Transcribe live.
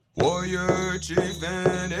Warrior, chief,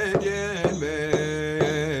 and Indian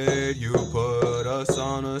maid, you put us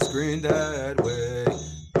on a screen that way.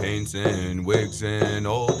 Paints and wigs in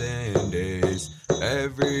olden days,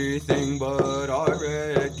 everything but our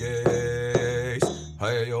red gaze.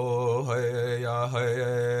 Hey-yo, hey-ya,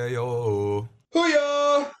 hey-yo.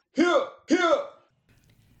 Hoo-ya! Here, here!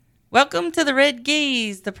 Welcome to The Red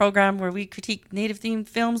Gaze, the program where we critique Native-themed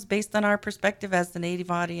films based on our perspective as the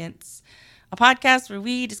Native audience. A podcast where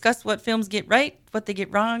we discuss what films get right, what they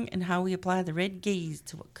get wrong, and how we apply the red gaze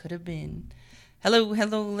to what could have been. Hello,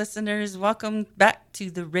 listeners. Welcome back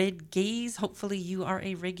to The Red Gaze. Hopefully you are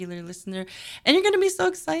a regular listener. And you're going to be so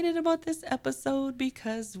excited about this episode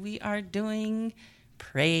because we are doing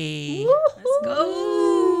Prey. Let's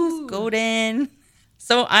go. Let's go, Dan.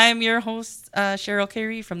 So I'm your host, Cheryl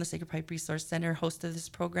Carey from the Sacred Pipe Resource Center, host of this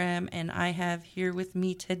program, and I have here with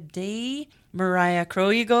me today Mariah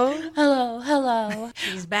Croyigo. Hello.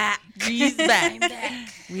 She's back. I'm back.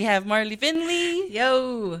 We have Marley Finley.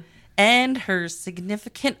 Yo. And her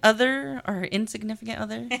significant other, or her insignificant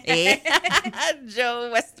other, Joe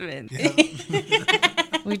Westman. Yeah.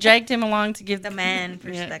 We dragged him along to give the man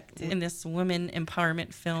perspective in this women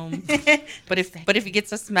empowerment film. But if he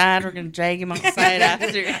gets us mad, we're gonna drag him outside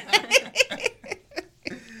after.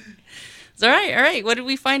 So, all right. What did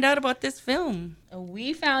we find out about this film?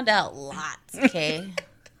 We found out lots. Okay.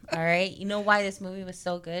 All right. You know why this movie was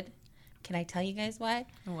so good? Can I tell you guys why?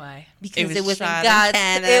 Why? Because it was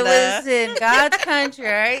in God's country,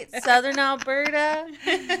 right? Southern Alberta,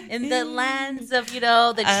 in the lands of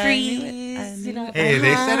the trees. Hey,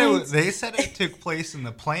 they said it took place in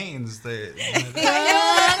the plains. That's what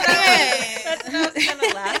I was kind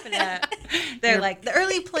of laughing at. They're like the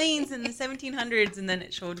early plains in the 1700s, and then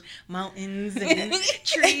it showed mountains and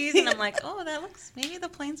trees, and I'm like, oh, that looks. Maybe the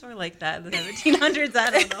plains were like that in the 1700s.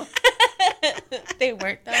 I don't know. They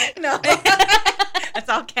weren't though. No. That's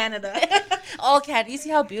all Canada. All Canada. You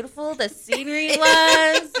see how beautiful the scenery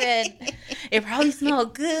was? And it probably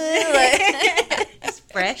smelled good. It's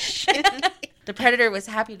fresh. The Predator was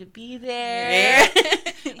happy to be there.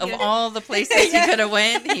 Of all the places he could have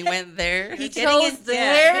went, he went there. He chose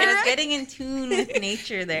there. He was getting in tune with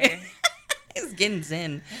nature there. He was getting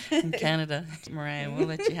zen in Canada. Mariah, we'll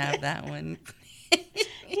let you have that one.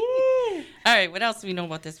 All right, what else do we know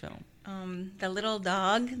about this film? The little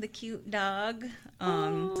dog, the cute dog.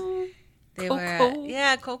 Coco.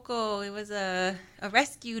 Coco. It was a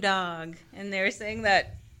rescue dog, and they were saying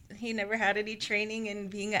that he never had any training in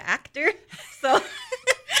being an actor. So,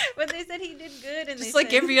 but they said he did good, and just they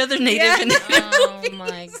like said, every other native in the Oh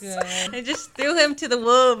my god! They just threw him to the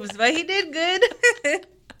wolves, but he did good.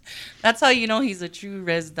 That's how you know he's a true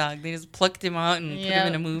res dog. They just plucked him out and put him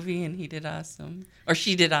in a movie, and he did awesome. Or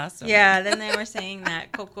she did awesome. Yeah, then they were saying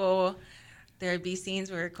that Coco, there'd be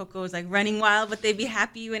scenes where Coco was like running wild, but they'd be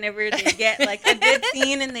happy whenever they get like a good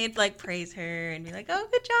scene, and they'd like praise her and be like, "Oh,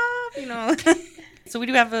 good job," So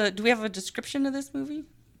do we have a description of this movie?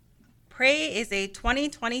 Prey is a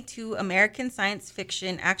 2022 American science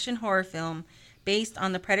fiction action horror film based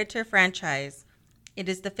on the Predator franchise. It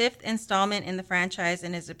is the 5th installment in the franchise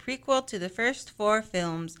and is a prequel to the first 4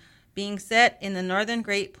 films, being set in the Northern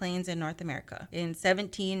Great Plains in North America in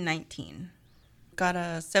 1719. Got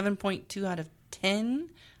a 7.2 out of 10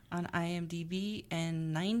 on IMDb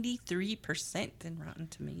and 93% in Rotten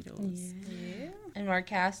Tomatoes. Yeah. And our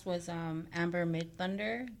cast was Amber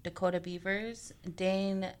Midthunder, Dakota Beavers,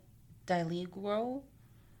 Dane Diligro,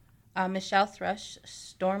 Michelle Thrush,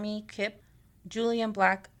 Stormy Kipp, Julian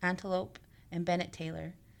Black Antelope, and Bennett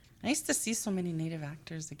Taylor. Nice to see so many native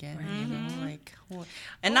actors again.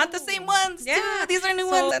 And not the same ones. Yeah, too. These are new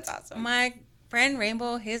ones. That's awesome. My friend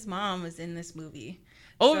Rainbow, his mom was in this movie.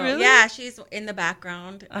 Oh, really? Yeah, she's in the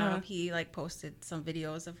background. Uh-huh. He posted some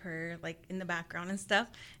videos of her in the background and stuff,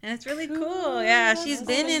 and it's really cool. Yeah, she's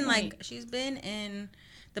been in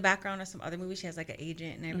the background of some other movies. She has an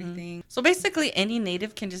agent and everything. Mm-hmm. So basically, any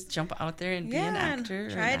native can just jump out there and be an actor.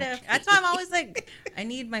 That's why I'm always I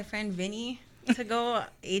need my friend Vinny to go.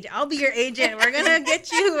 I'll be your agent. We're gonna get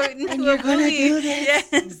you into and you're a movie. Gonna do this.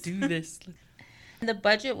 Yes. Do this. The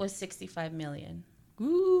budget was $65 million.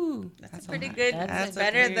 Ooh, that's pretty good. That's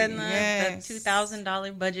better than the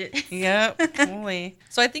 $2,000 budget. Yep, totally.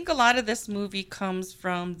 So I think a lot of this movie comes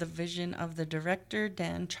from the vision of the director,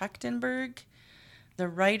 Dan Trachtenberg. The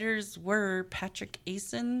writers were Patrick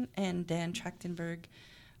Asen and Dan Trachtenberg,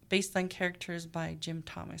 based on characters by Jim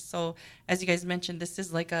Thomas. So as you guys mentioned, this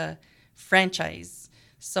is like a franchise.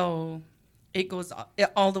 So it goes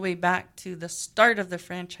all the way back to the start of the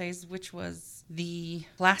franchise, which was the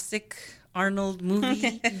classic Arnold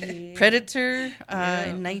movie, Predator,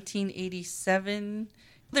 in 1987.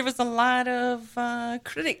 There was a lot of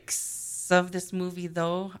critics of this movie,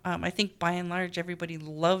 though. I think by and large, everybody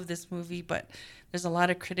loved this movie, but there's a lot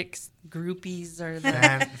of critics, groupies, or the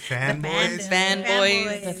fanboys. fanboys.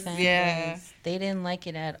 The fanboys. Yeah. They didn't like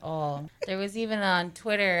it at all. There was even on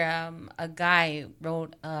Twitter, a guy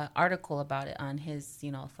wrote an article about it on his,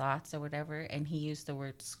 thoughts or whatever, and he used the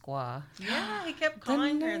word squaw. Yeah, he kept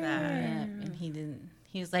calling her that. Yeah, and he didn't.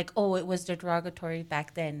 He was like, "Oh, it was derogatory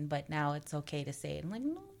back then, but now it's okay to say it." I'm like,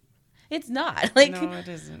 no, it's not. Like, No, it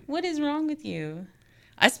isn't. What is wrong with you?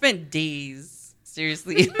 I spent days,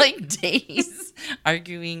 seriously, like days,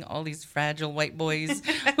 arguing all these fragile white boys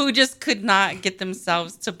who just could not get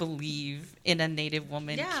themselves to believe in a Native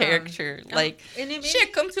woman character. Like,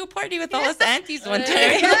 shit, come to a party with all us aunties one time.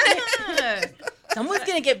 Yeah. Someone's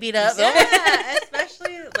gonna get beat up. Yeah,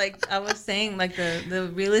 especially like I was saying, like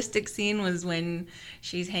the realistic scene was when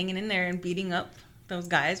she's hanging in there and beating up those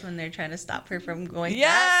guys when they're trying to stop her from going. Yeah.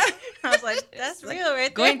 back. I was like, that's real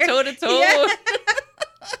right Going there. toe to toe. Yeah.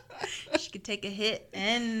 She could take a hit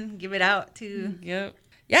and give it out too. Yep.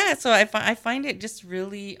 Yeah, so I find it just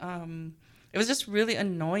really, it was just really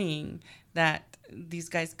annoying that these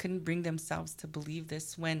guys couldn't bring themselves to believe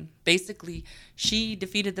this when basically she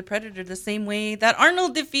defeated the Predator the same way that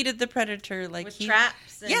Arnold defeated the Predator. Like With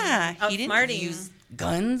traps and he didn't outsmarting. use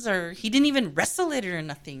guns or he didn't even wrestle it or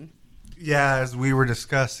nothing. Yeah, as we were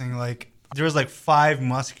discussing, like there was like 5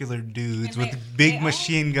 muscular dudes with big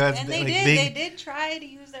machine guns. And like, they did try to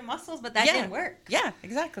use their muscles, but that didn't work. Yeah,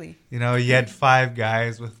 exactly. You know, you had 5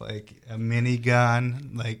 guys with like a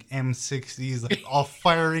minigun, like M60s, like all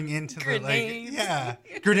firing into the Grenades.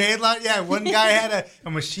 grenade launch. Yeah, one guy had a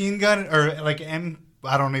machine gun or like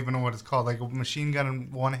I don't even know what it's called, like a machine gun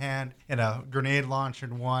in one hand and a grenade launcher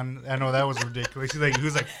in one. I know that was ridiculous. He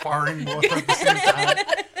was like firing both at the same time,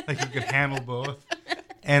 like he could handle both.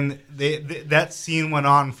 And that scene went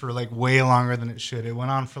on for like way longer than it should. It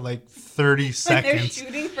went on for like 30 seconds. They're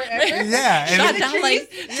shooting forever. Yeah, and Shot down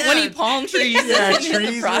like 20 palm trees. yeah,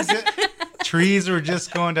 in trees were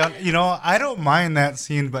just going down. You know, I don't mind that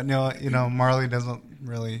scene, but no, you know, Marley doesn't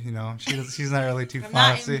really. You know, she's not really too I'm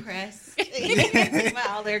not fussy. impressed. About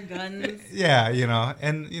all their guns. Yeah, you know,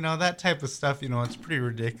 and you know that type of stuff. You know, it's pretty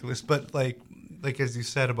ridiculous. But like as you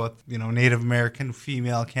said about, you know, Native American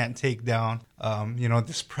female can't take down, you know,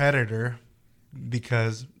 this predator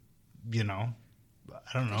because, you know,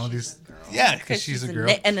 I don't know these. Yeah, because she's a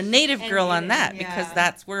girl. And a native girl on that yeah.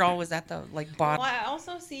 because we're always at the like bottom. Well, I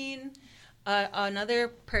also seen another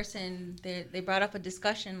person. They brought up a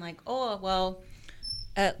discussion like, oh well,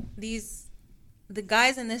 the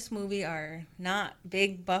guys in this movie are not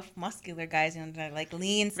big, buff, muscular guys. You know, they're like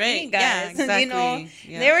lean, skinny guys. Yeah, exactly. You know,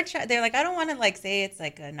 Yeah. they're like, I don't want to like say it's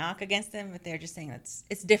like a knock against them, but they're just saying it's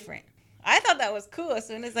different. I thought that was cool. As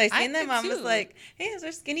soon as I seen them, I was like, hey, those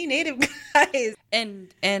are skinny Native guys.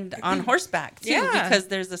 And on horseback too, Yeah. because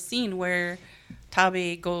there's a scene where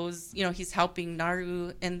Tabe goes, you know, he's helping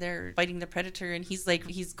Naru and they're fighting the predator, and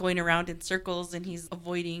he's going around in circles and he's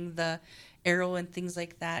avoiding the arrow and things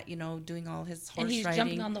like that, you know, doing all his horse And he's riding.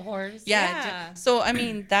 jumping on the horse. Yeah. So I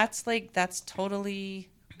mean, that's totally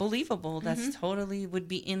believable. That's totally would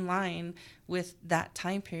be in line with that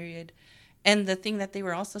time period. And the thing that they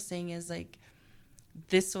were also saying is like,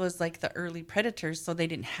 this was like the early Predators, so they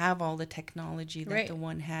didn't have all the technology that the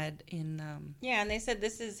one had in. Yeah, and they said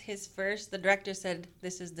this is his first. The director said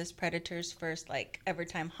this is this Predator's first like ever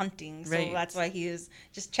time hunting, so Right. that's why he was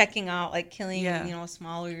just checking out, like killing, Yeah. you know,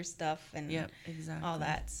 smaller stuff and Exactly. all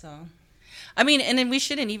that. So I mean, and then we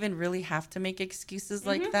shouldn't even really have to make excuses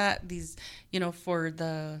like that. These, you know, for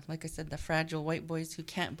the, like I said, the fragile white boys who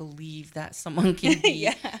can't believe that someone can be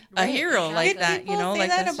a hero like Did that. people You know, say like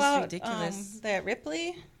that that's about, just ridiculous. that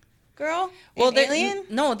Ripley girl. Well, Alien.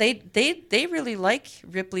 No, they really like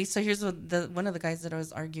Ripley. So here's what one of the guys that I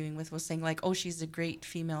was arguing with was saying like, oh, she's a great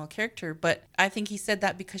female character, but I think he said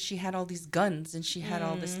that because she had all these guns and she had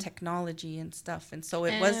all this technology and stuff, and so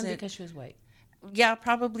it wasn't because she was white. Yeah,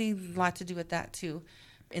 probably a lot to do with that too.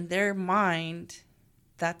 In their mind,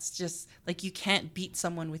 that's just like, you can't beat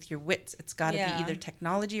someone with your wits. It's got to be either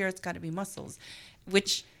technology or it's got to be muscles,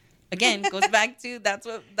 which again goes back to that's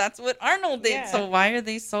what Arnold did. Yeah. So why are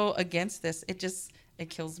they so against this? It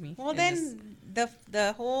kills me. Well, then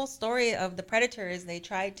the whole story of the Predator is they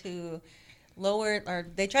try to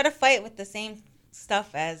fight with the same stuff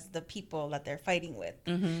as the people that they're fighting with.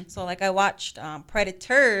 Mm-hmm. So like I watched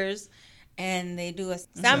Predators, and they do a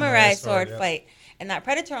samurai sword fight, and that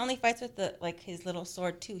Predator only fights with his little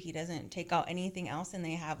sword too. He doesn't take out anything else, and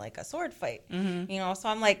they have like a sword fight. Mm-hmm. You know, so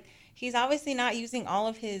I'm like, he's obviously not using all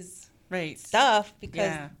of his Right. stuff because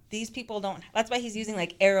Yeah. these people don't. That's why he's using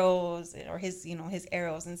like arrows or his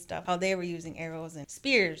arrows and stuff. How they were using arrows and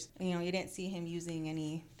spears. You didn't see him using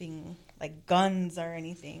anything like guns or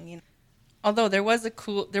anything. Although there was a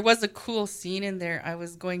cool scene in there. I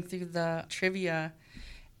was going through the trivia,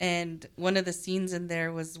 and one of the scenes in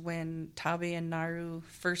there was when Tabe and Naru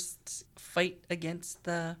first fight against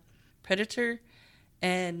the Predator,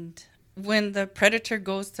 and when the Predator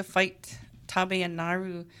goes to fight Tabe and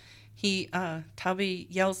Naru, Tabe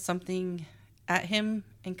yells something at him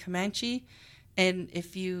in Comanche, and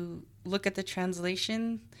if you look at the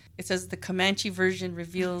translation, it says the Comanche version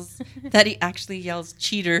reveals that he actually yells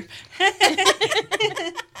cheater.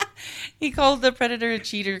 He called the Predator a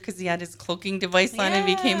cheater because he had his cloaking device on and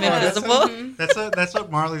became invisible. That's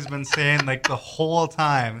what Marley's been saying like the whole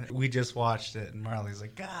time. We just watched it, and Marley's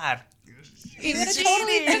like, God, He would have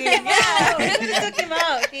totally took him out. He would have took him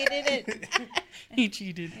out. He didn't. He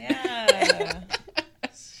cheated. Yeah.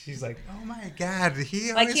 She's like, oh my God, he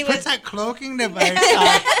Like always he puts was- that cloaking device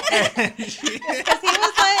on. Because he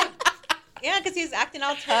was like, because he was acting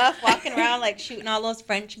all tough, walking around like shooting all those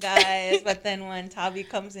French guys. But then when Tabi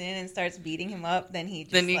comes in and starts beating him up, then he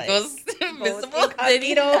just goes invisible.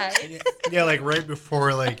 incognito. Yeah, like right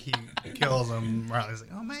before like he kills him, Marley's like,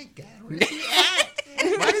 oh my God, where is he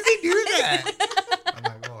at? Why does he do that? I'm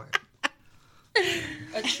like, boy.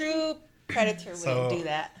 A true predator wouldn't do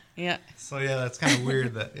that. Yeah. So yeah, that's kind of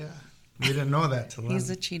weird that we didn't know that till then. He's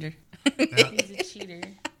a cheater. Yeah. He's a cheater.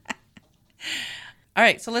 All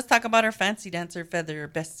right, so let's talk about our fancy dancer feather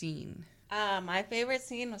best scene. My favorite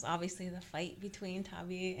scene was obviously the fight between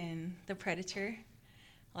Tabi and the predator.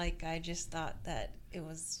 Like, I just thought that it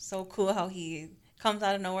was so cool how he comes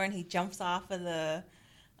out of nowhere and he jumps off of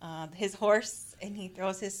his horse and he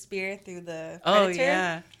throws his spear through the predator. Oh,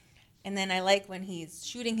 yeah. And then I like when he's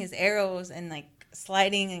shooting his arrows and like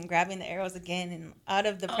sliding and grabbing the arrows again and out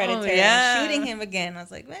of the predator yeah. and shooting him again. I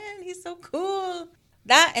was like, man, he's so cool.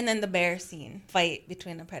 That and then the bear scene, fight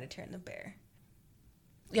between the predator and the bear.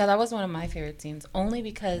 Yeah, that was one of my favorite scenes, only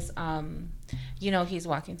because, he's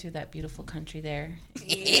walking through that beautiful country there.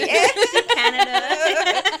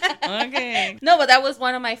 Canada. Okay. No, but that was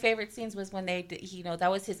one of my favorite scenes was when that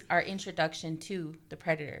was our introduction to the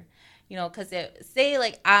Predator. Because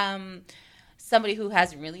somebody who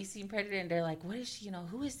hasn't really seen Predator and they're like, what is she,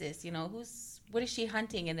 who is this? What is she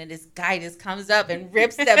hunting? And then this guy just comes up and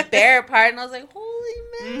rips the bear apart. And I was like, holy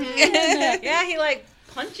man. Yeah, he like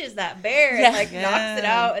punches that bear and like knocks it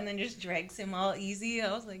out and then just drags him all easy.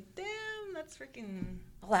 I was like, damn, that's freaking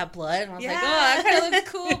all that blood. And I was like, Yeah. oh, that kind of looks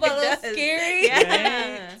cool, but a It little does. scary.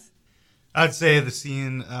 Yeah. I'd say the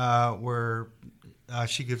scene where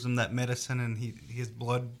she gives him that medicine and his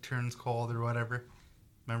blood turns cold or whatever.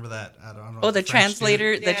 Remember that? I don't know. Oh, the French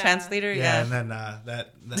translator. dude? The Yeah. translator. Yeah, Yeah. and then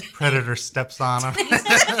that predator steps on him,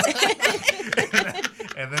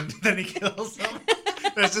 and then he kills him.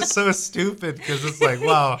 That's just so stupid because it's like,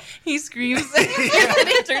 wow. He screams and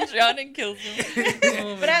he turns around and kills him.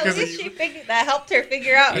 Oh, But at 'Cause least that helped her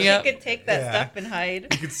figure out Yep. she could take that Yeah. stuff and hide.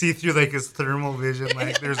 You could see through like his thermal vision,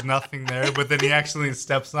 like there's nothing there. But then he actually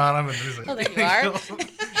steps on him, and he's like, Oh, there you are. kills him.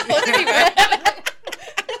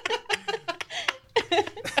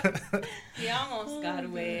 He almost got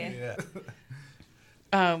away.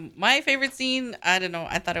 Yeah. My favorite scene, I don't know,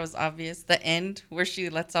 I thought it was obvious. The end where she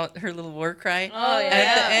lets out her little war cry. Oh, yeah.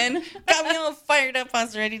 At the end, got me all fired up. I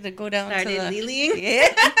was ready to go down Started to the... lealing. Yeah.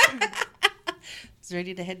 I was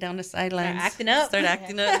ready to head down the sidelines. acting up. Start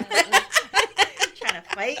acting up. Trying to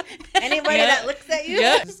fight anybody Yeah. that looks at you.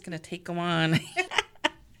 Yeah. I'm just going to take them on.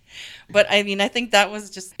 But I mean, I think that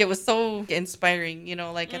was it was so inspiring,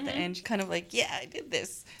 like at the end, she kind of like, yeah, I did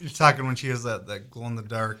this. You're talking when she has that glow in the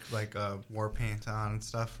dark like war paint on and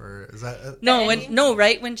stuff, or is that?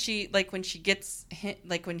 Right when she gets hit,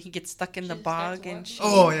 like when he gets stuck in the bog and she,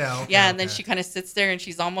 Oh yeah. Okay, yeah, and then okay. she kind of sits there and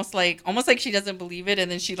she's almost like she doesn't believe it,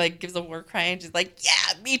 and then she like gives a war cry and she's like,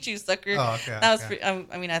 yeah, meet you, sucker. Oh, okay. That was, okay.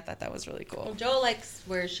 I mean, I thought that was really cool. Well, Joe likes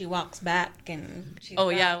where she walks back and she's Oh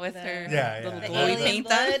got yeah, with the- her Yeah, little yeah. glowy alien paint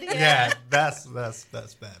blood. on. Yeah, that's badass.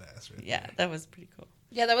 Right Yeah, there. that was pretty cool.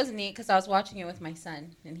 Yeah, that was neat because I was watching it with my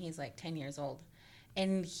son, and he's like 10 years old.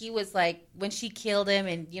 And he was like, when she killed him,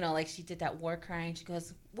 and like she did that war cry, and she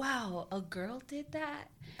goes, "Wow, a girl did that,"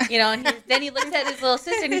 And then he looks at his little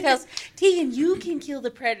sister, and he goes, "Tegan, you can kill the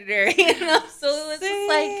predator," So it was just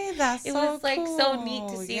like that's so neat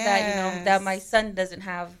to see that that my son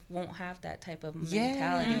won't have that type of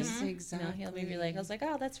mentality. Yes, exactly. He'll be like, I was like,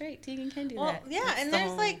 "Oh, that's right, Tegan can do Well, that." yeah, and the there's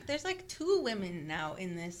whole- like two women now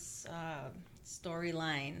in this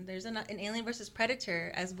storyline. There's in Alien versus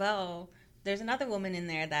Predator as well. There's another woman in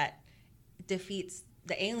there that defeats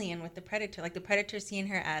the alien with the predator. Like the predator seeing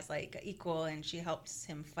her as like equal, and she helps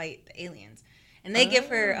him fight the aliens. And they give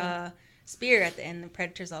her a spear at the end. The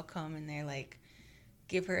predators all come and they're like,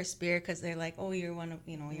 give her a spear because they're like, oh, you're one of,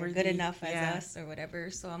 you're Worthy. good enough as Yeah. us or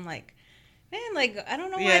whatever. So I'm like, man, like, I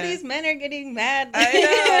don't know why Yeah. these men are getting mad.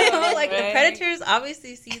 I know, Like, the right? predators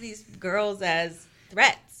obviously see these girls as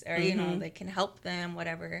threats or, Mm-hmm. they can help them,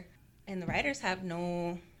 whatever. And the writers have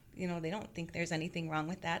no, they don't think there's anything wrong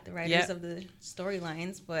with that. The writers Yep. of the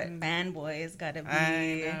storylines, but fanboys gotta be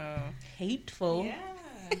I know. hateful.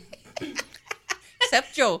 Yeah.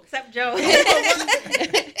 Except Joe. Except Joe.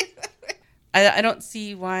 I don't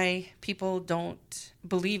see why people don't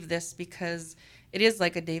believe this, because it is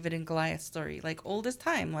like a David and Goliath story, like old as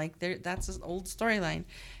time. Like that's an old storyline.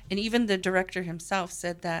 And even the director himself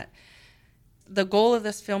said that the goal of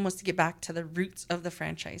this film was to get back to the roots of the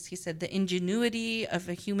franchise. He said the ingenuity of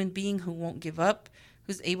a human being who won't give up,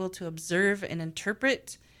 who's able to observe and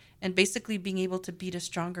interpret, and basically being able to beat a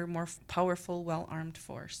stronger, more powerful, well-armed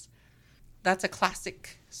force. That's a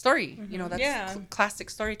classic story. That's Yeah. classic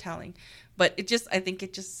storytelling. But I think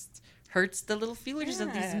it just hurts the little feelers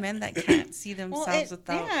of these Yeah. men that can't see themselves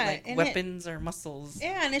without and weapons or muscles.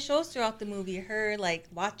 Yeah, and it shows throughout the movie her like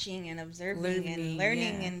watching and observing and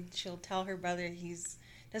learning, yeah. and she'll tell her brother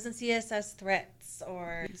doesn't see us as threats,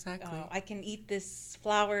 or Exactly. I can eat this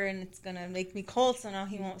flower and it's gonna make me cold, so now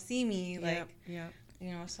he won't see me. Like, Yep.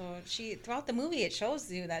 so she throughout the movie it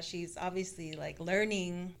shows you that she's obviously like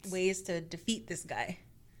learning ways to defeat this guy.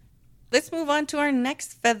 Let's move on to our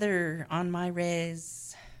next feather on my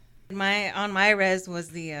res. On my res was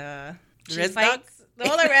the res dog?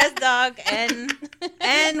 the res dog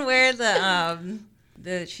and where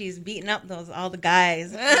the she's beating up all the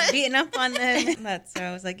guys. She's beating up on them. That's so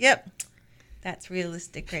I was like, yep, that's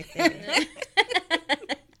realistic right there.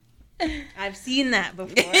 I've seen that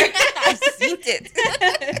before. I've seen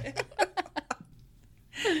it.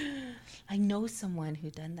 I know someone who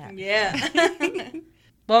done that. Yeah.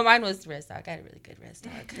 Well, mine was res dog. I had a really good res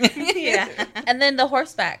dog. Yeah. And then the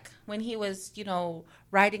horseback, when he was,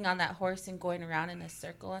 riding on that horse and going around in a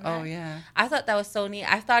circle. And Oh, yeah. I thought that was so neat.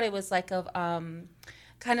 I thought it was like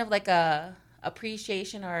kind of like a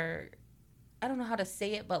appreciation, or I don't know how to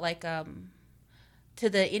say it, but like to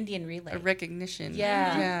the Indian relay. A recognition.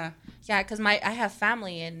 Yeah. Yeah, because I have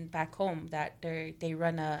family back home that they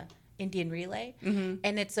run a Indian relay,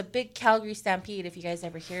 and it's a big Calgary Stampede, if you guys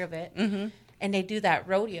ever hear of it. Mm-hmm. And they do that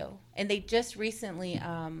rodeo, and they just recently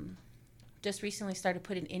started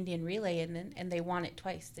putting Indian relay in, and they won it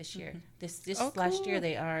twice this year. This last year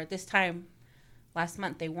last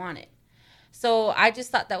month they won it. So I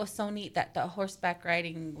just thought that was so neat, that the horseback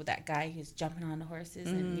riding with that guy who's jumping on the horses,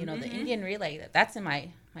 and the Indian relay, that's in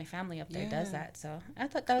my family up there does that. So I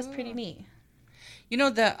thought that was pretty neat.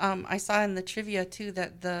 I saw in the trivia too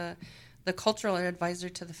that the cultural advisor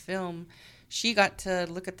to the film, she got to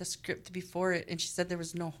look at the script before it, and she said there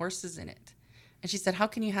was no horses in it. And she said, how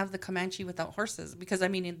can you have the Comanche without horses? Because,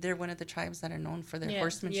 they're one of the tribes that are known for their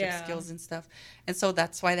horsemanship skills and stuff. And so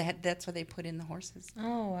that's why they put in the horses.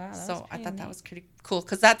 Oh, wow. So I thought that was pretty cool,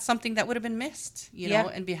 because that's something that would have been missed,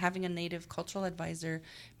 and having a native cultural advisor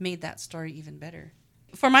made that story even better.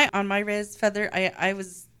 For on my res feather,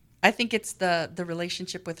 I think it's the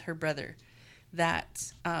relationship with her brother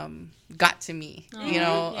that got to me.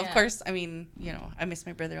 Of course, I miss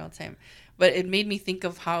my brother all the time, but it made me think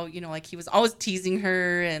of how he was always teasing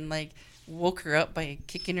her and woke her up by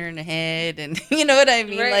kicking her in the head, and you know what I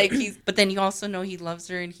mean, right. but then you also know he loves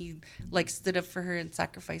her, and he stood up for her and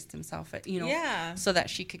sacrificed himself so that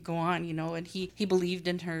she could go on, and he believed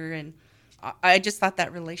in her. And I just thought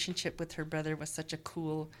that relationship with her brother was such a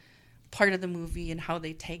cool part of the movie, and how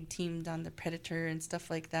they tag teamed on the Predator and stuff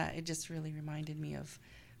like that. It just really reminded me of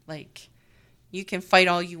you can fight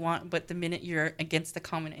all you want, but the minute you're against the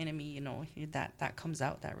common enemy, that comes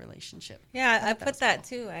out, that relationship. Yeah, I put that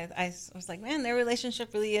cool too. I was like, man, their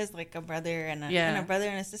relationship really is like a brother and a brother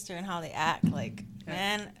and a sister, and how they act.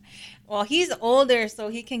 Man, well, he's older, so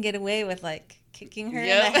he can get away with kicking her in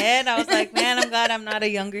the head. I was like, man, I'm glad I'm not a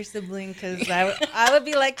younger sibling, because I would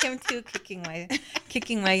be like him too,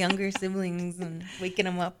 kicking my younger siblings and waking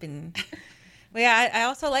them up. And I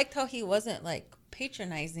also liked how he wasn't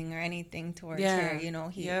patronizing or anything towards her.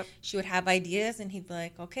 She would have ideas, and he'd be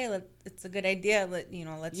like, okay, it's a good idea.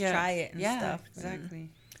 Let's try it and stuff.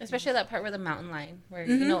 Exactly. Especially that part where the mountain lion, where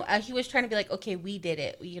he was trying to be like, okay, we did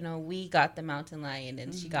it, we got the mountain lion,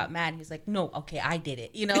 and she got mad. He's like, no, okay, I did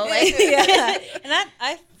it, And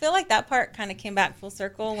I feel like that part kind of came back full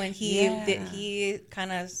circle when he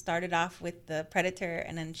kind of started off with the Predator,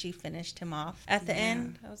 and then she finished him off at the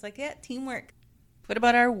end. I was like, yeah, teamwork. What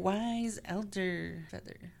about our wise elder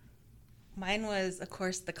feather? Mine was, of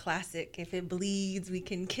course, the classic. If it bleeds, we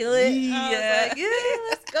can kill it. I was like, yeah,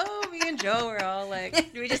 let's go. Me and Joe were all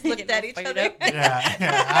like, we just looked at each other.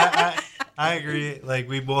 I agree. Like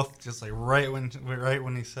we both just like right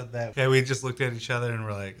when he said that, yeah, we just looked at each other and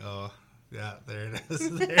we're like, oh, yeah, there it is.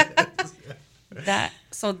 There it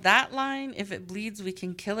is. That line, if it bleeds, we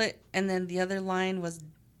can kill it, and then the other line was,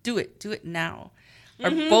 do it now, are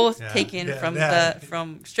both taken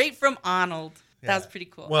from straight from Arnold. Yeah. That was pretty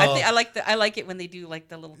cool. Well, I like it when they do like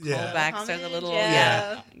the little callbacks or the little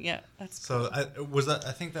that's cool. So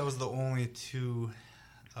I think that was the only two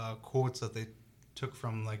quotes that they took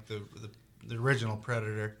from like the original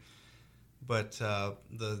Predator. But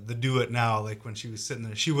the do it now, like when she was sitting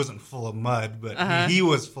there, she wasn't full of mud, but he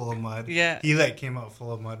was full of mud. Yeah, he like came out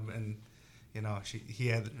full of mud, and you know he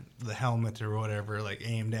had the helmet or whatever like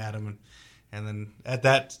aimed at him, and then at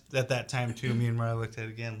that time too, me and Mariah looked at it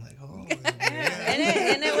again like, oh, yeah.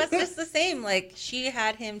 and it was just the same. Like she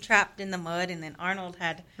had him trapped in the mud, and then Arnold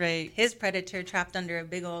had his Predator trapped under a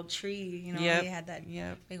big old tree. You know, he had that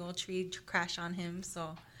big old tree crash on him.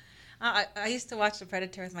 So I used to watch The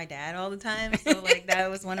Predator with my dad all the time. So like that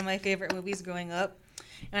was one of my favorite movies growing up.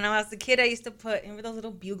 And when I was a kid, I used to put, remember those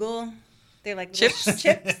little bugle? They're like chips.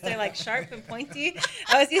 They're like sharp and pointy.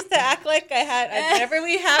 I was used to act like whenever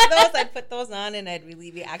we have those, I'd put those on and I'd really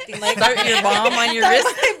be acting like start your bomb on your wrist.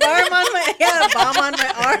 Bomb on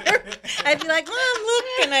my arm. I'd be like, Mom, look,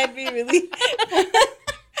 and I'd be really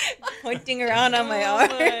pointing around on my arm.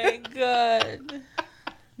 Oh my god,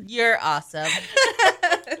 you're awesome.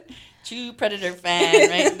 True Predator fan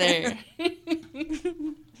right there.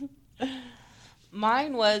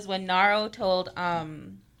 Mine was when Naro told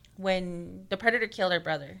when the Predator killed her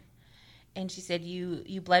brother, and she said,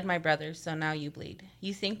 you bled my brother, so now you bleed.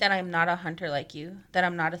 You think that I'm not a hunter like you, that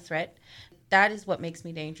I'm not a threat? That is what makes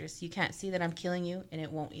me dangerous. You can't see that I'm killing you, and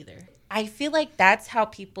it won't either. I feel like that's how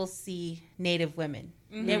people see Native women.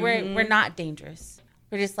 Mm-hmm. We're not dangerous.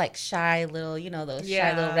 We're just like shy little, those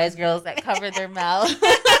shy little res girls that cover their mouth.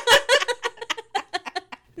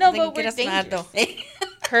 No, but we're dangerous.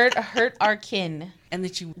 Hurt our kin. And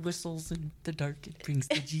then she whistles in the dark. It brings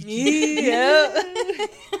the GG. Yeah.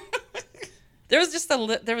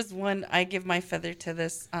 There was one. I give my feather to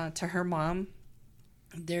this to her mom.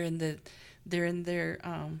 They're in their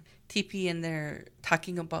teepee and they're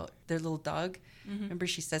talking about their little dog. Mm-hmm. Remember,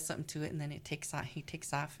 she says something to it, and then he takes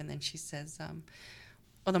off, and then she says,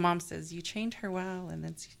 the mom says, "You trained her well," and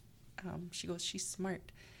then she goes, "She's smart,"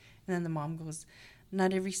 and then the mom goes,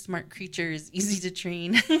 "Not every smart creature is easy to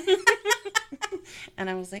train." And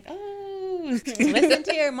I was like, oh. Listen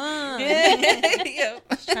to your mom. Yeah.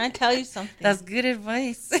 She's trying to tell you something. That's good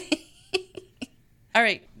advice. All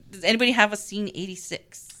right. Does anybody have a scene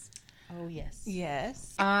 86? Oh, yes.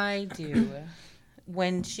 Yes. I do.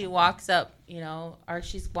 When she walks up, or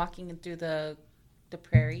she's walking through the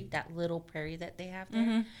prairie, that little prairie that they have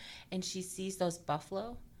there, and she sees those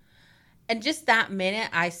buffalo. And just that minute,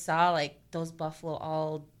 I saw like those buffalo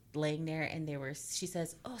all laying there, and she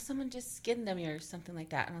says, "Oh, someone just skinned them," or something like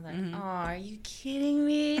that. And I was like, "Oh, are you kidding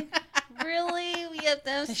me? Really? We have to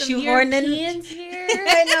have some Europeans here?"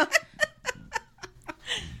 I know.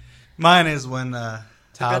 Mine is when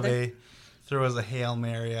Tabe throws a Hail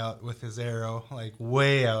Mary out with his arrow, like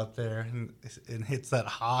way out there, and hits that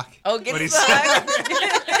hawk. Oh, get his hawk.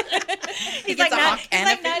 He's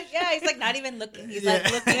like not even looking. He's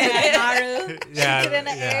like looking at Naru. Yeah, in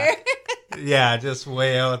the air. Yeah, just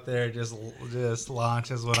way out there, just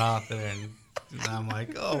launches one out there, and I'm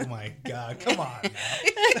like, oh my god, come on.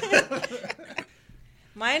 Now.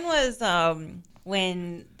 Mine was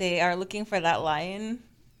when they are looking for that lion,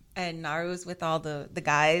 and Naru's with all the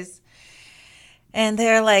guys. And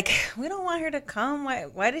they're like, we don't want her to come.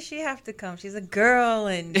 Why does she have to come? She's a girl,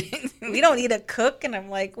 and we don't need a cook. And I'm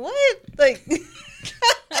like, what? Like,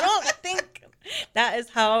 I don't think that is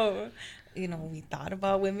how, we thought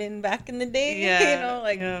about women back in the day.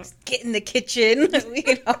 Yeah. Just get in the kitchen.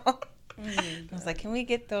 I was like, can we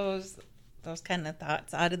get those kind of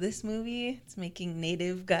thoughts out of this movie? It's making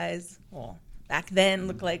Native guys, back then,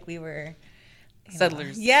 look like we were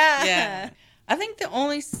settlers. Yeah. I think the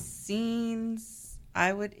only scenes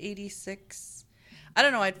I would 86. I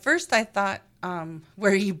don't know. At first, I thought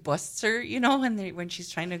where he busts her, and when she's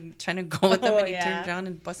trying to go with him, and he turns around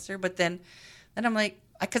and busts her. But then I'm like,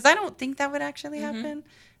 because I don't think that would actually happen,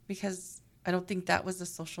 because I don't think that was the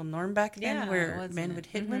social norm back then, where men would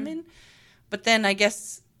hit women. But then I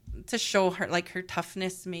guess to show her like her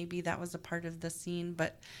toughness, maybe that was a part of the scene.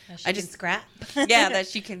 But I just scrap. Yeah, that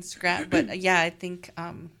she can scrap. But I think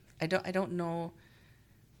I don't know.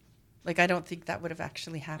 Like, I don't think that would have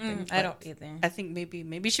actually happened. I don't either. I think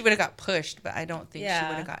maybe she would have got pushed, but I don't think she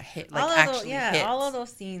would have got hit. Like, hit. All of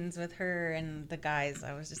those scenes with her and the guys,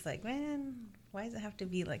 I was just like, man, why does it have to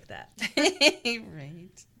be like that?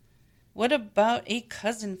 Right. What about a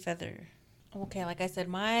cousin feather? Okay, like I said,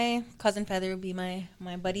 my cousin feather would be my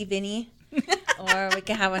buddy Vinny. Or we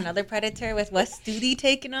could have another Predator with Wes Studi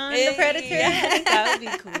taking on the Predator. Yeah. I think that would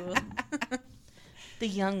be cool. The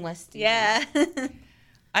young Westie. Yeah.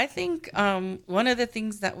 I think one of the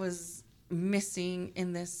things that was missing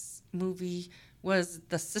in this movie was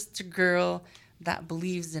the sister girl that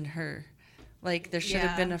believes in her. Like, there should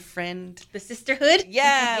have been a friend. The sisterhood?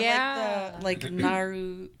 Yeah. Yeah. Like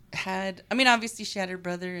Naru had. I mean, obviously she had her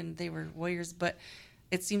brother and they were warriors, but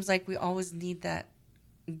it seems like we always need that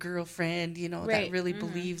girlfriend, you know, that really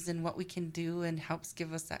believes in what we can do and helps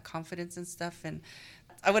give us that confidence and stuff. And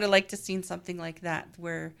I would have liked to seen something like that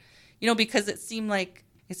where, you know, because it seemed like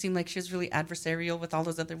she was really adversarial with all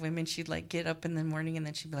those other women. She'd like get up in the morning and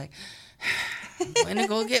then she'd be like, I'm going to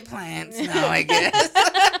go get plants now, I guess.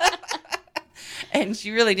 And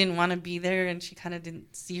she really didn't want to be there, and she kind of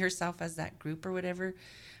didn't see herself as that group or whatever.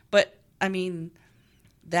 But I mean,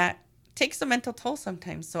 that takes a mental toll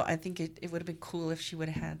sometimes. So I think it would have been cool if she would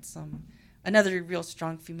have had another real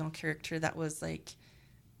strong female character that was like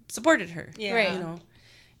supported her. Yeah. Right. You know.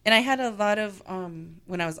 And I had a lot of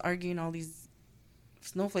when I was arguing all these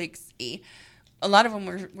snowflakes, a lot of them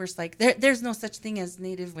were like, there's no such thing as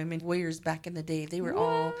Native women warriors back in the day. They were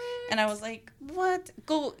all, and I was like, what?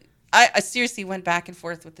 I seriously went back and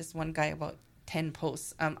forth with this one guy about 10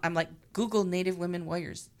 posts. I'm like, Google Native women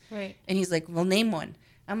warriors. Right. And he's like, well, name one.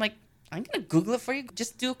 I'm like, I'm going to Google it for you.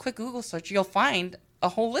 Just do a quick Google search. You'll find a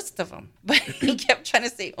whole list of them. But he kept trying to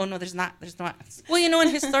say, oh, no, there's not. Well, you know, and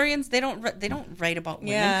historians, they don't write about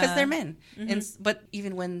women because they're men. But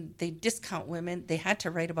even when they discount women, they had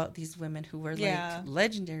to write about these women who were like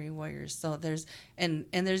legendary warriors. So there's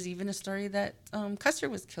even a story that Custer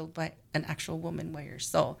was killed by an actual woman warrior.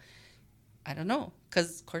 So I don't know,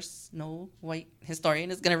 because of course no white historian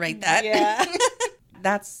is going to write that. Yeah.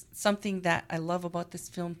 That's something that I love about this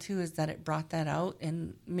film too, is that it brought that out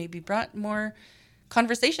and maybe brought more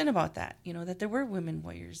conversation about that, you know, that there were women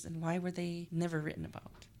warriors and why were they never written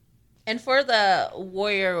about. And for the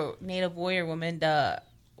Native warrior woman, the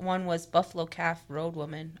one was Buffalo Calf Road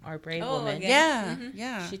Woman, or Brave Woman.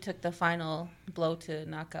 Yeah. She took the final blow to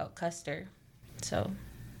knock out Custer. So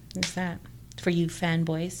there's that for you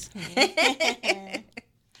fanboys.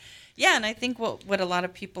 Yeah, and I think what a lot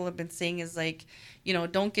of people have been saying is like, you know,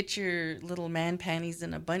 don't get your little man panties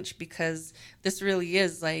in a bunch, because this really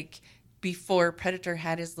is like before Predator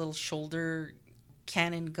had his little shoulder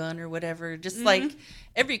cannon gun or whatever. Just like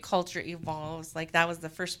every culture evolves. Like that was the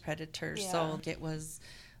first Predator, so it was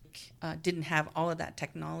didn't have all of that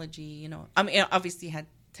technology. You know, I mean, it obviously had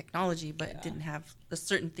technology, but it didn't have the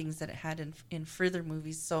certain things that it had in further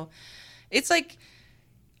movies. So it's like,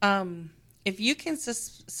 if you can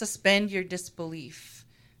suspend your disbelief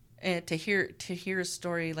to hear a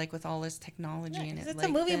story like with all this technology in it, It's like,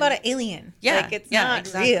 a movie then, about an alien. Yeah, Like, it's yeah, not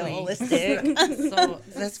exactly. realistic. So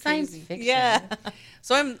that's Science crazy. fiction. Yeah.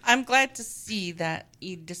 So I'm glad to see that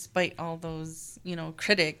despite all those, you know,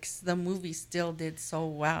 critics, the movie still did so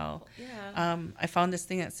well. Yeah. I found this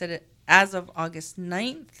thing that said it as of August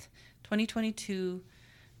 9th, 2022,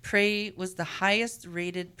 Prey was the highest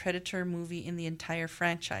rated Predator movie in the entire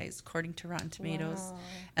franchise, according to Rotten Tomatoes,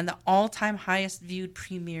 and the all-time highest viewed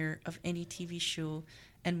premiere of any TV show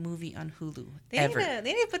and movie on Hulu ever.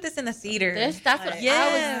 They need to put this in the theater. That's what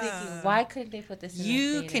I was thinking. Why couldn't they put this in the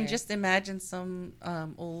You theater? can just imagine some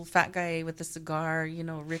old fat guy with a cigar, you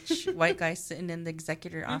know, rich white guy sitting in the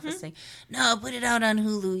executive office saying, no, put it out on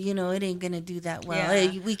Hulu. You know, it ain't going to do that well.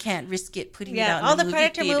 Yeah. Hey, we can't risk it putting it out all in the movie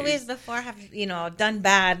Predator theaters. movies before have, you know, done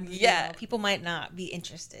bad. Yeah. You know, people might not be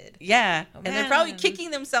interested. Yeah. Oh, and they're probably man.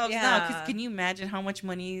 kicking themselves now, Yeah. because can you imagine how much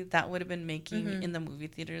money that would have been making in the movie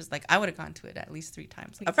theaters? Like, I would have gone to it at least 3 times.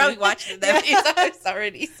 I probably watched it that many times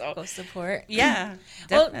already. So Go support. yeah,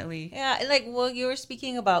 Well, definitely. yeah, like, well, you were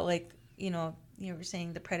speaking about, like, you know, you were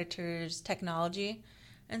saying the Predator's technology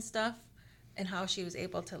and stuff, and how she was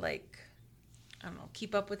able to, like, I don't know,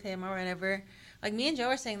 keep up with him or whatever. Like, me and Joe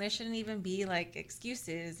were saying there shouldn't even be, like,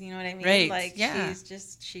 excuses, you know what I mean? Right, Like, yeah. she's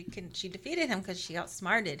just, she defeated him because she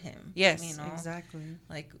outsmarted him. Yes, you know? exactly.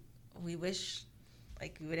 Like, we wish,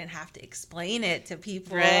 like, we wouldn't have to explain it to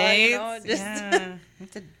people. Right? You know, just... Yeah. I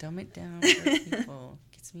have to dumb it down for people.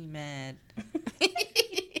 Gets me mad.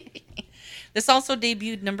 This also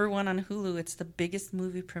debuted #1 on Hulu. It's the biggest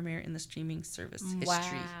movie premiere in the streaming service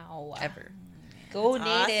history ever. Go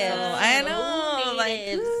That's Natives. awesome. I Go know. Like,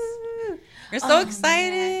 Natives. woo. We're so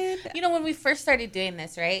excited. you know, when we first started doing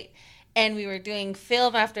this, right? And we were doing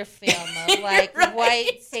film after film of like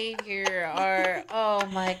white savior or, oh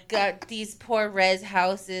my God, these poor res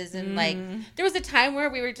houses. And like, there was a time where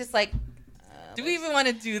we were just like, do we even want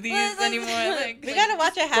to do these anymore? Like, we gotta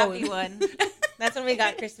watch a happy one. That's when we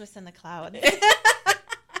got Christmas in the Clouds.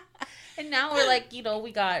 And now we're like, you know,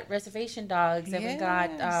 we got Reservation Dogs and we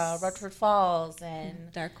got Rutherford Falls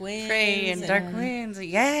and Dark Winds. Prey and Dark Winds.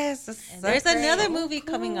 Yes. And there's another movie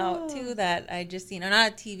coming out too that I just seen, or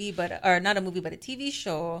not a TV, not a movie, but a TV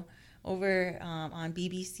show over on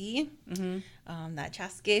BBC. That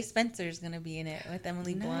Chaske Spencer's gonna be in it with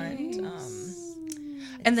Emily Blunt.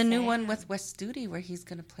 And the new one with Wes Studi where he's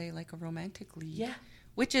gonna play like a romantic lead. Yeah.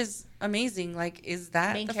 Which is amazing. Like, is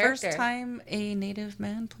that Main the character. first time a Native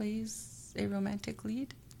man plays a romantic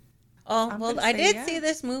lead? Oh, well, I say did see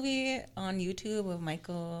this movie on YouTube of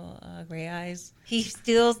Michael Grey Eyes. He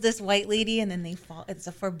steals this white lady and then they fall. It's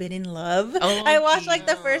a forbidden love. Oh, I watched like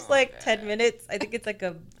the first like 10 minutes. I think it's like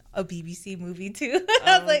a BBC movie too.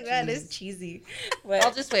 I was like, that is cheesy. But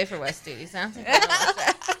I'll just wait for West Studi. Sounds like I'll watch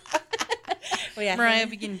that. well, yeah, Mariah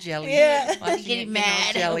be getting jelly. Yeah. Watching Getting it,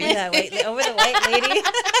 mad. jelly. over the white lady.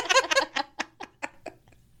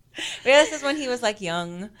 But yeah, this is when he was like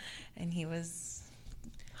young and he was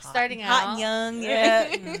Starting hot out. and young.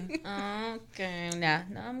 Yeah. Okay. No,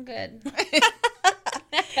 I'm good.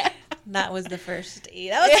 That was the first.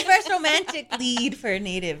 That was the first romantic lead for a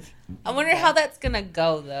Native. I wonder how that's gonna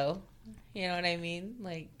go, though. You know what I mean?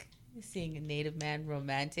 Like seeing a Native man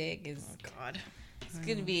romantic is. Oh, God. It's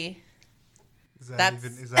gonna be. Is that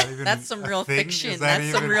That's even that's some a real thing? fiction. Is that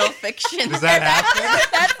That's some even- real fiction. Does that happen?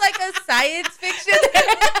 That's like a science fiction.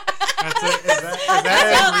 Is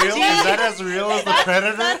that as real? Is that as real as the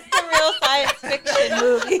Predator? That's the real science fiction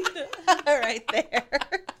movie right there.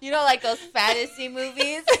 You know, like those fantasy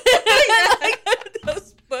movies. Like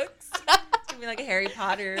those books. It's gonna be like a Harry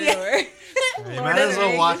Potter or You might as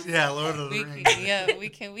well watch. Yeah, Lord of the We Rings. can, yeah,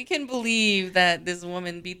 we can believe that this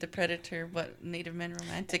woman beat the predator, but Native men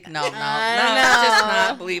romantic? No, it's just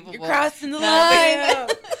not believable. You're crossing the No, line.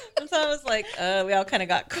 but, Sometimes I was like, we all kind of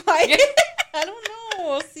got quiet. I don't know.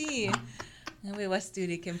 We'll see. Maybe West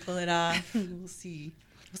Studi can pull it off. We'll see.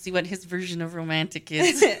 We'll see what his version of romantic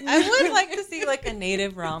is. I would like to see like a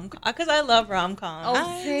Native rom-com because I love rom-coms.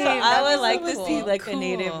 Oh, same. So I That'd would be like so to see cool. like a Cool.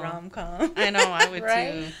 Native rom-com. I know, I would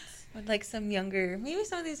Right? too. With like some younger, maybe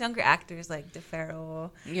some of these younger actors like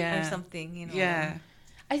DeFaro Yeah. or something, you know. Yeah.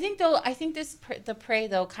 I think the Prey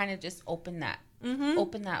though kind of just opened that.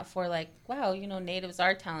 Open that for like, wow, you know, natives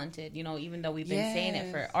are talented, you know, even though we've been saying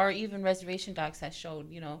it for, or even Reservation Dogs has showed,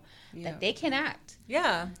 you know, Yeah. that they can act.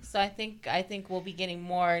 Yeah. So I think we'll be getting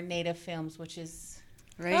more native films, which is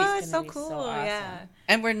Right. Oh, gonna it's so be cool. so awesome. Yeah.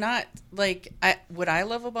 And we're not like what I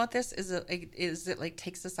love about this is it like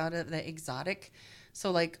takes us out of the exotic. So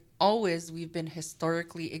like always we've been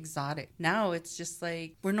historically exotic. Now it's just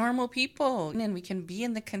like we're normal people and we can be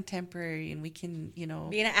in the contemporary and we can, you know,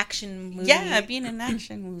 Be in an action movie. yeah, be in an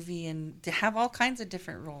action movie and to have all kinds of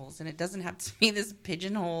different roles and it doesn't have to be this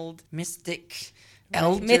pigeonholed mystic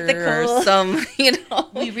elder mythical. or some, you know.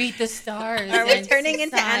 we read the stars. Are we and turning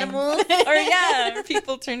into signs. animals? Or yeah, or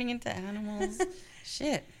people turning into animals.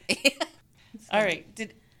 Shit. All right.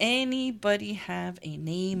 Did anybody have a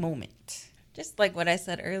nay moment? Just like what I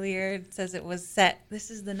said earlier, it says it was set.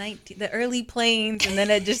 This is the early plains, and then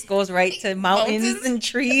it just goes right to mountains Mountains? and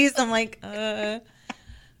trees. I'm like, I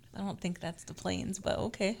don't think that's the plains, but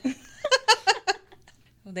okay.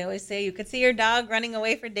 They always say you could see your dog running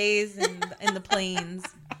away for days in the plains.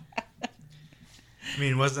 I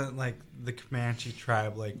mean, wasn't like the Comanche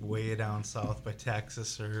tribe like way down south by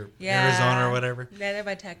Texas or Yeah. Arizona or whatever? Yeah, they're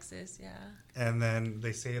by Texas. Yeah. And then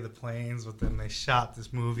they say the plains, but then they shot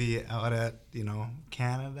this movie out at, you know,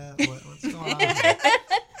 Canada. What's going on here?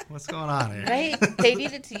 What's going on here? Right? They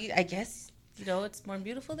needed to, I guess, you know, it's more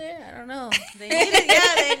beautiful there. I don't know. They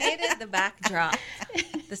needed the backdrop,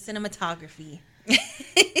 the cinematography.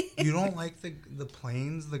 You don't like the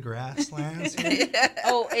plains, the grasslands here?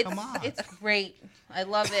 Oh, Come on. it's great. I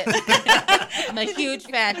love it. I'm a huge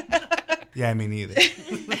fan. Yeah, me neither.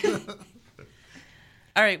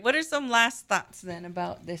 All right. What are some last thoughts then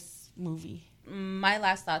about this movie? My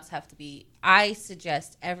last thoughts have to be, I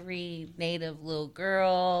suggest every native little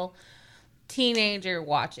girl, teenager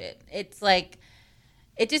watch it. It's like,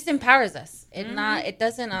 it just empowers us. It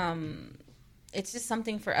doesn't it's just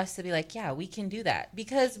something for us to be like, yeah, we can do that,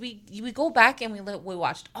 because we go back and we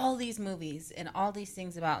watched all these movies and all these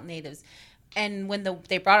things about natives, and when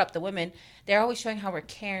they brought up the women, they're always showing how we're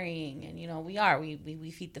caring, and you know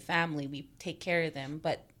we feed the family, we take care of them,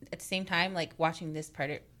 but at the same time, like watching this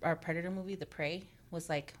predator movie, The Prey, was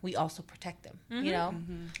like, we also protect them, you know?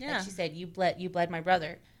 Yeah. Like she said, you bled my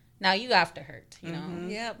brother. Now you have to hurt, you know?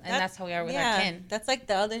 Yeah. And that's how we are with our kin. That's like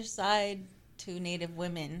the other side to Native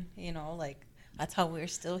women, you know, like that's how we're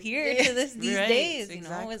still here to these Right, days, you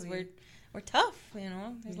exactly. know, is we're tough, you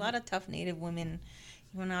know. There's a lot of tough Native women.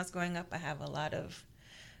 When I was growing up, I have a lot of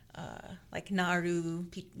like Naru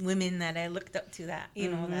women that I looked up to that,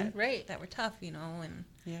 you know, that that were tough, you know, and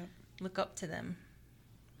look up to them.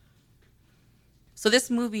 So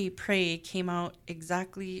this movie, Prey, came out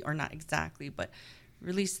exactly, or not exactly, but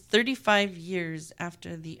released 35 years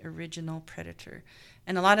after the original Predator.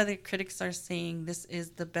 And a lot of the critics are saying this is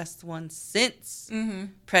the best one since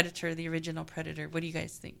Predator, the original Predator. What do you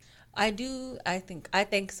guys think? I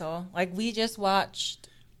think so. Like we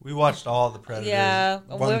watched all the Predators. Yeah,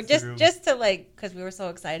 we're through. just to like, because we were so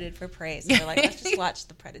excited for Prey, so we're like, let's just watch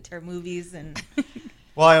the Predator movies. And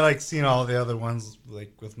Well, I like seeing all the other ones,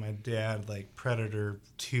 like with my dad, like Predator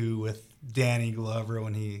 2 with Danny Glover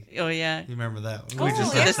when he. Oh, yeah. You remember that? We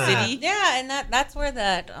just yeah. the city. Yeah, and that's where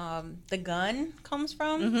that the gun comes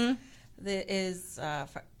from.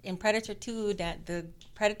 In Predator 2, that the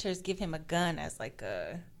Predators give him a gun as like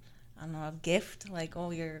a gift, like,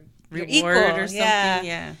 oh, you're Reward equal or something.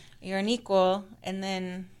 Yeah. You're an equal. And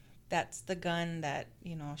then that's the gun that,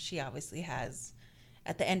 you know, she obviously has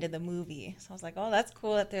at the end of the movie. So I was like, oh, that's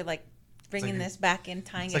cool that they're like bringing this back and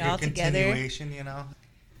tying it all together. Continuation, you know.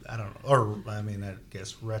 I don't know, or I mean, I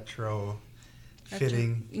guess retro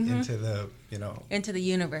fitting into the, you know, into the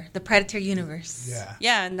universe, the Predator universe. Yeah.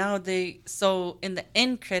 Yeah. Now so in the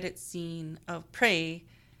end credit scene of Prey,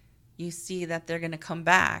 you see that they're going to come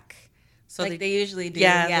back. So like they usually do.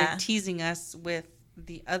 Yeah, they're teasing us with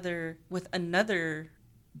another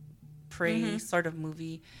Prey sort of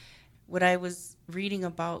movie. What I was reading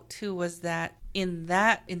about too was that in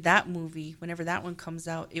that movie, whenever that one comes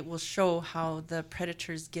out, it will show how the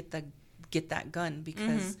Predators get that gun,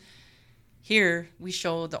 because here we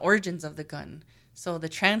show the origins of the gun. So the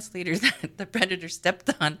translator that the Predator stepped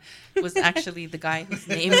on was actually the guy whose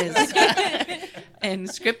name is and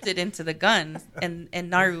scripted into the gun, and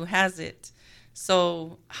Naru has it.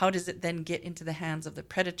 So how does it then get into the hands of the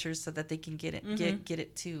Predators so that they can get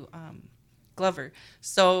it to Glover?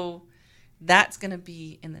 So that's gonna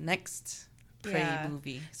be in the next Prey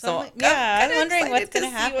movie. So I'm wondering what's gonna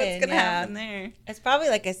happen. What's gonna happen there? It's probably,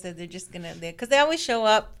 like I said, they're just gonna, because they always show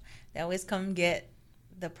up. They always come get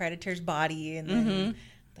the Predator's body, and then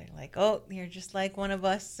they're like, "Oh, you're just like one of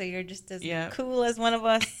us, so you're just as cool as one of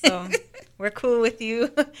us. So we're cool with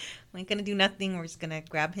you. We ain't gonna do nothing. We're just gonna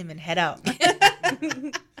grab him and head out."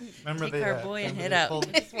 Remember Take our boy and head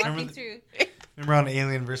out. Just walking through. Remember on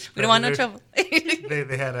Alien vs. Predator? We don't want no trouble.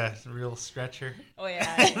 They had a real stretcher. Oh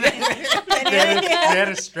yeah. They had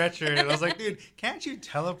a stretcher, and I was like, dude, can't you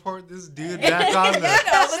teleport this dude back on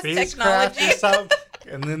the spacecraft or something?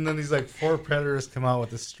 And then these like 4 Predators come out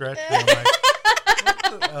with a stretcher. And I'm like,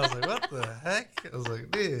 I was like, what the heck? I was like,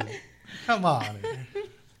 dude, come on.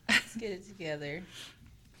 Let's get it together.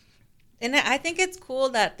 And I think it's cool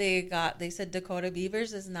that they said Dakota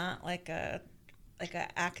Beavers is not like a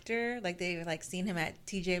actor. Like they like seen him at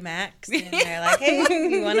TJ Maxx, and they're like, hey,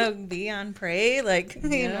 you want to be on Prey? Like,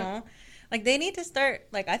 you know, like they need to start,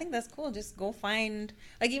 like, I think that's cool. Just go find,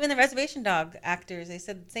 like, even the Reservation Dog actors, they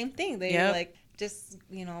said the same thing. They were like, just,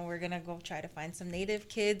 you know, we're going to go try to find some Native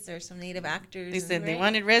kids or some Native actors. They said they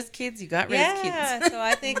wanted res kids. You got res kids. Yeah, so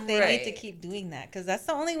I think they need to keep doing that, because that's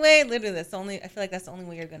the only way, literally, I feel like that's the only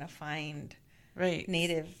way you're going to find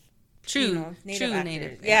Native, true, you know, true actors.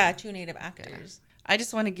 Native. Yeah, true Native actors. I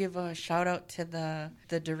just want to give a shout out to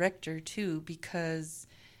the director too, because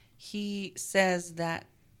he says that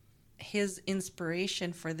his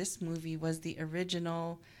inspiration for this movie was the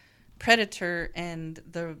original Predator and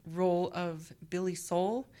the role of Billy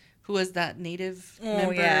Soul, who was that Native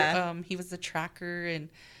member. Yeah. He was the tracker, and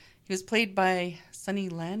he was played by Sonny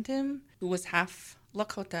Landham, who was half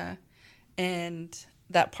Lakota. And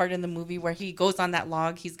that part in the movie where he goes on that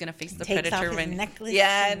log, he's gonna face the Takes Predator off his when necklace.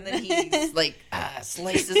 Yeah, and then he's like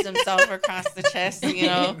slices himself across the chest, you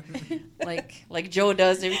know, like Joe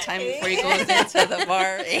does every time before he goes into the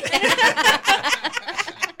bar.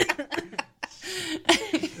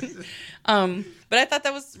 But I thought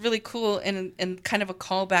that was really cool, and kind of a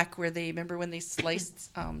callback where they remember when they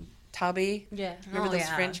sliced Tabe. Yeah. Remember those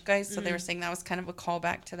French guys? So they were saying that was kind of a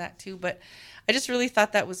callback to that too. But I just really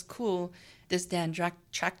thought that was cool. This Dan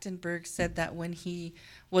Trachtenberg said that when he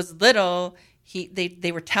was little,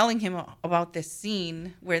 they were telling him about this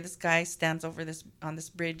scene where this guy stands on this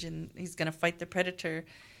bridge and he's gonna fight the Predator,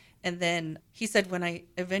 and then he said, when I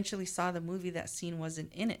eventually saw the movie, that scene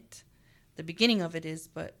wasn't in it. The beginning of it is,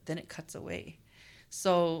 but then it cuts away.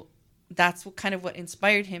 So that's what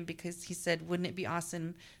inspired him, because he said, wouldn't it be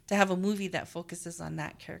awesome to have a movie that focuses on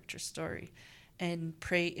that character story? And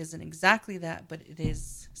Prey isn't exactly that, but it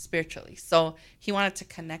is spiritually. So he wanted to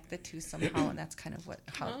connect the two somehow, and that's kind of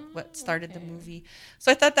what started the movie.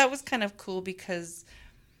 So I thought that was kind of cool, because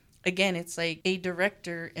again, it's like a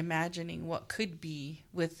director imagining what could be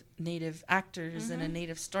with Native actors and a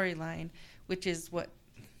Native storyline, which is what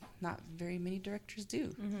not very many directors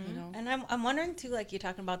do, you know. And I'm wondering too, like you're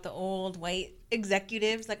talking about the old white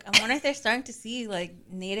executives. Like I wonder if they're starting to see like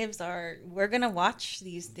natives we're gonna watch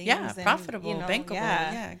these things. Yeah, and, profitable, you know, bankable.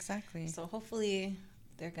 Yeah, exactly. So hopefully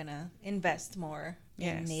they're gonna invest more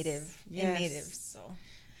in natives. So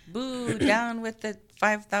boo, down with the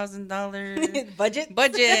 $5,000 budget.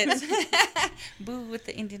 Boo with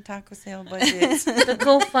the Indian taco sale budget. The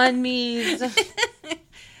GoFundMes.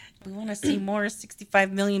 We want to see more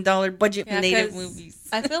 $65 million budget Native 'cause movies.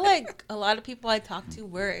 I feel like a lot of people I talked to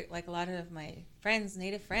were like a lot of my friends,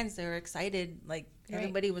 Native friends, they were excited. Like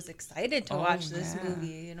everybody was excited to watch this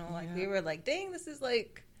movie. You know, like we were like, dang, this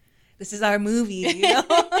is our movie. You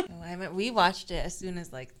know, we watched it as soon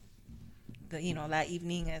as like that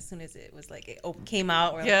evening, as soon as it was like it came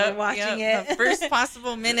out. We're watching it the first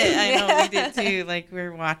possible minute. I know we did too. Like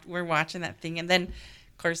we're watching that thing, and then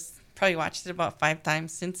of course probably watched it about 5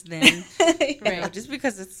 times since then. Right, just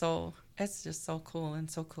because it's just so cool, and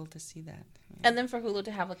so cool to see that. And then for Hulu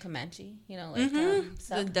to have a Comanche, you know, like the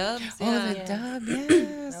dubs. Oh, the dub,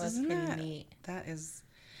 yes, that was pretty neat. That is,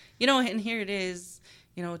 and here it is,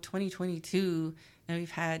 2022, and we've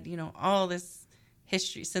had all this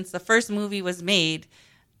history since the first movie was made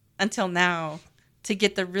until now to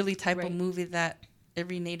get the really type of movie that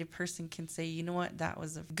every Native person can say, you know what, that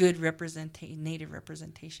was a good Native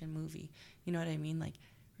representation movie. You know what I mean? Like,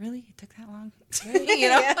 really? It took that long? To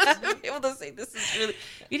be able to say this is really...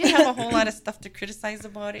 You didn't have a whole lot of stuff to criticize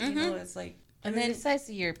about it, It's like... And then besides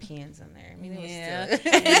the Europeans in there. I mean,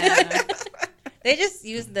 They just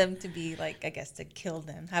used them to be like, I guess, to kill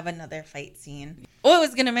them, have another fight scene. Oh, I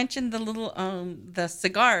was going to mention the little, the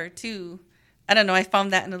cigar, too. I don't know, I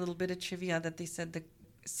found that in a little bit of trivia that they said the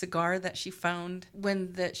cigar that she found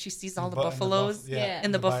when she sees all the buffaloes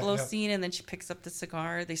in the buffalo scene, and then she picks up the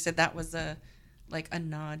cigar. They said that was a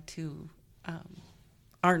nod to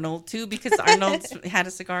Arnold too, because Arnold had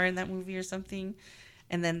a cigar in that movie or something,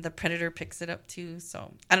 and then the Predator picks it up too.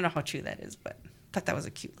 So I don't know how true that is, but I thought that was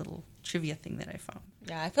a cute little trivia thing that I found.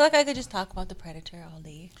 Yeah, I feel like I could just talk about the Predator all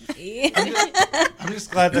day. I'm just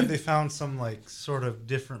glad that they found some like sort of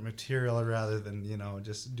different material rather than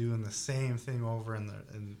just doing the same thing over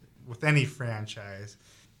in with any franchise.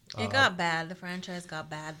 It got bad. The franchise got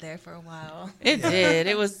bad there for a while. It did.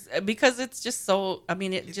 It was because it's just so. I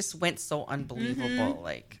mean, it just went so unbelievable.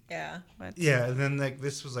 Like and then like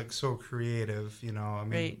this was like so creative. I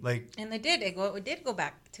mean, like, and it did go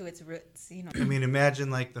back to its roots. I mean, imagine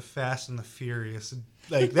like the Fast and the Furious.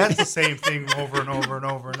 Like that's the same thing over and over and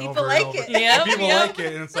over and People over. like and over. it. Yep, People like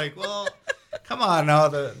it, and it's like, well, come on now.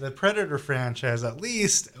 The Predator franchise at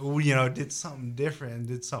least did something different and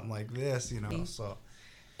did something like this. So.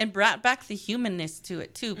 And brought back the humanness to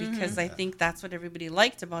it too, because I think that's what everybody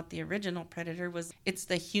liked about the original Predator was it's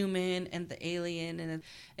the human and the alien,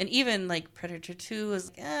 and even like Predator 2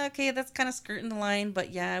 was okay, that's kind of skirting the line,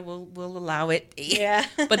 but we'll allow it. Yeah.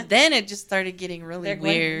 But then it just started getting really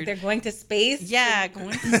weird. They're going to space. Yeah,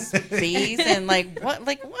 going to space and like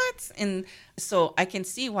what? And so I can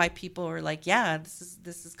see why people are like, this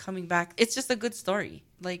is coming back. It's just a good story.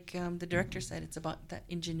 Like the director said, it's about that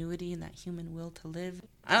ingenuity and that human will to live.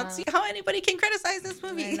 I don't see how anybody can criticize this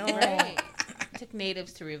movie. I know, right? It took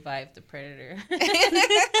natives to revive the Predator.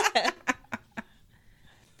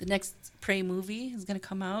 The next Prey movie is going to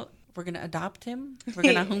come out. We're going to adopt him. We're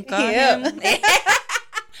going to him.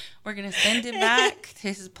 We're going to send him back to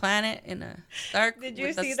his planet in a Stark Did you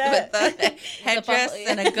with see that? With a headdress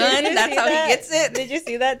and a gun. That's how he gets it. Did you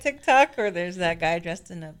see that TikTok where there's that guy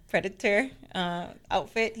dressed in a Predator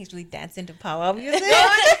outfit? He's really dancing to powwow music.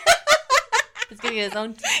 He's getting his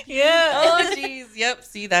own. Yeah. Oh, jeez. Yep.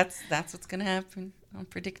 See, that's what's going to happen. I'm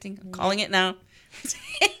predicting. I'm calling it now.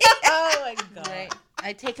 Oh, my God. Right.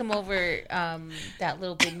 I take him over that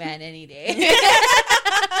little big man any day.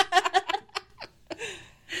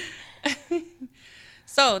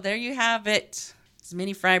 So there you have it. As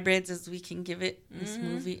many fry breads as we can give it. This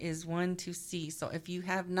movie is one to see. So if you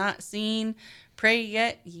have not seen Prey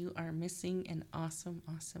yet, you are missing an awesome,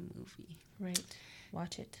 awesome movie. Right.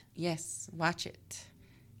 Watch it. Yes, watch it.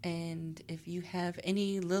 And if you have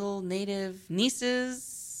any little Native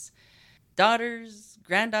nieces, daughters,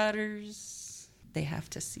 granddaughters, they have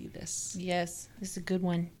to see this. Yes, this is a good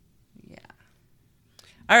one. Yeah.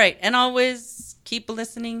 All right. And always keep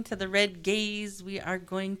listening to the Red Gaze. We are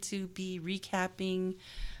going to be recapping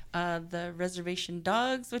the Reservation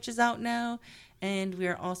Dogs, which is out now. And we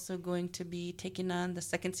are also going to be taking on the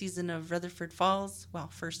second season of Rutherford Falls. Well,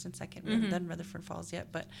 first and second. We haven't done Rutherford Falls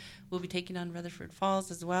yet, but we'll be taking on Rutherford Falls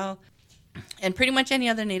as well. And pretty much any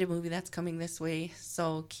other Native movie that's coming this way.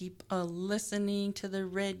 So keep listening to the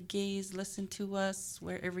Red Gaze. Listen to us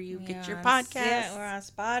wherever you get your podcasts. Yeah, we're on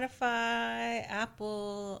Spotify,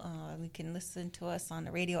 Apple. You can listen to us on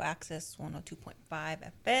the Radio Access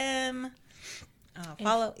 102.5 FM.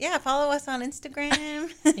 Follow us on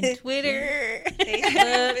Instagram and Twitter,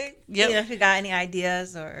 Facebook. If you got any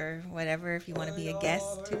ideas or whatever, if you want to be a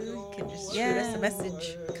guest too, you can just shoot us a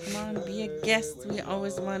message. Come on, be a guest. We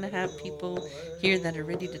always want to have people here that are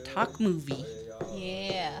ready to talk movie.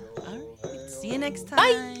 Yeah. All right. See you next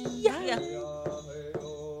time. Bye.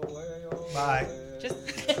 Bye. Just.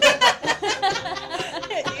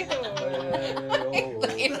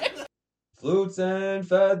 Flutes and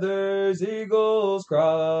feathers, eagles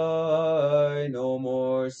cry. No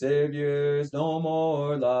more saviors, no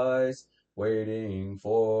more lies. Waiting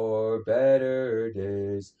for better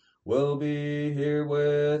days. We'll be here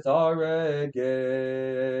with our red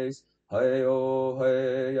gaze. Hey, oh,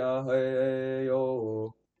 hey, ya, hey,